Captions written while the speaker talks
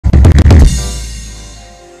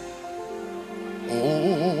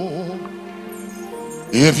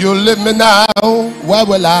If you leave me now, where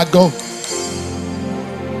will I go?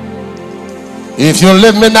 If you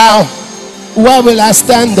leave me now, where will I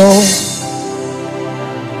stand? Oh,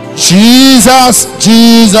 Jesus,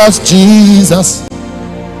 Jesus, Jesus,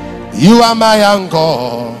 you are my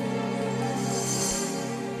anchor.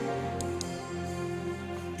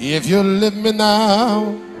 If you leave me now,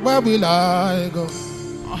 where will I go?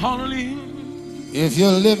 Hallelujah. If you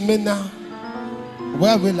leave me now,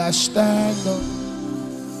 where will I stand? Oh,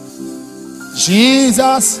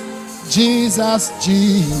 Jesus, Jesus,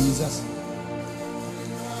 Jesus,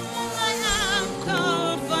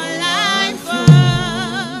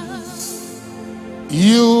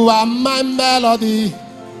 you are my melody,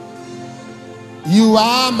 you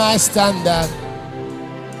are my standard,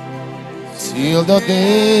 till the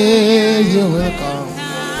day you will come.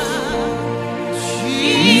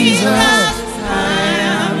 Jesus,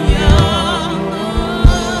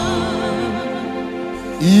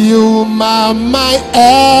 you are my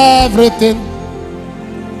everything,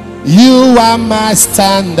 you are my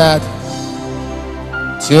standard,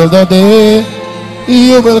 till the day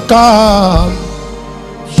you will come.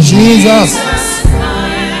 Jesus,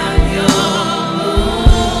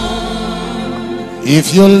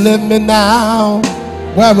 if you leave me now,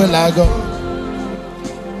 where will I go?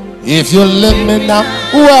 If you leave me now,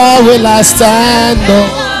 where will I stand? Oh,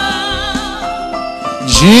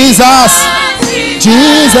 Jesus,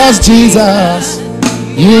 Jesus, Jesus,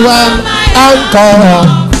 you are my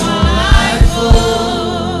anchor.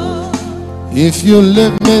 If you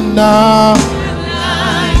leave me now,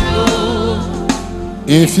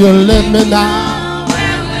 if you leave me now,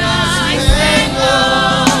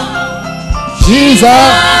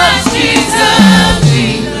 Jesus, Jesus,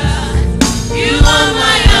 Jesus, you are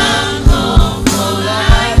my anchor for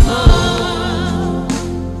life.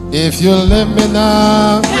 if you leave me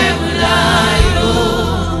now, Where will I go?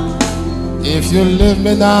 if you leave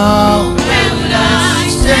me now, Where will I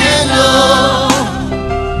stand? Oh,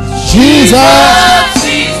 Jesus,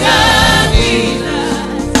 Jesus, Jesus,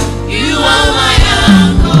 you are my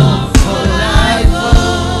anchor for life.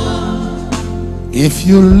 if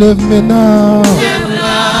you leave me now, Where will I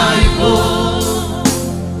go?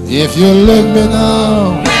 if you leave me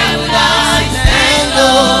now,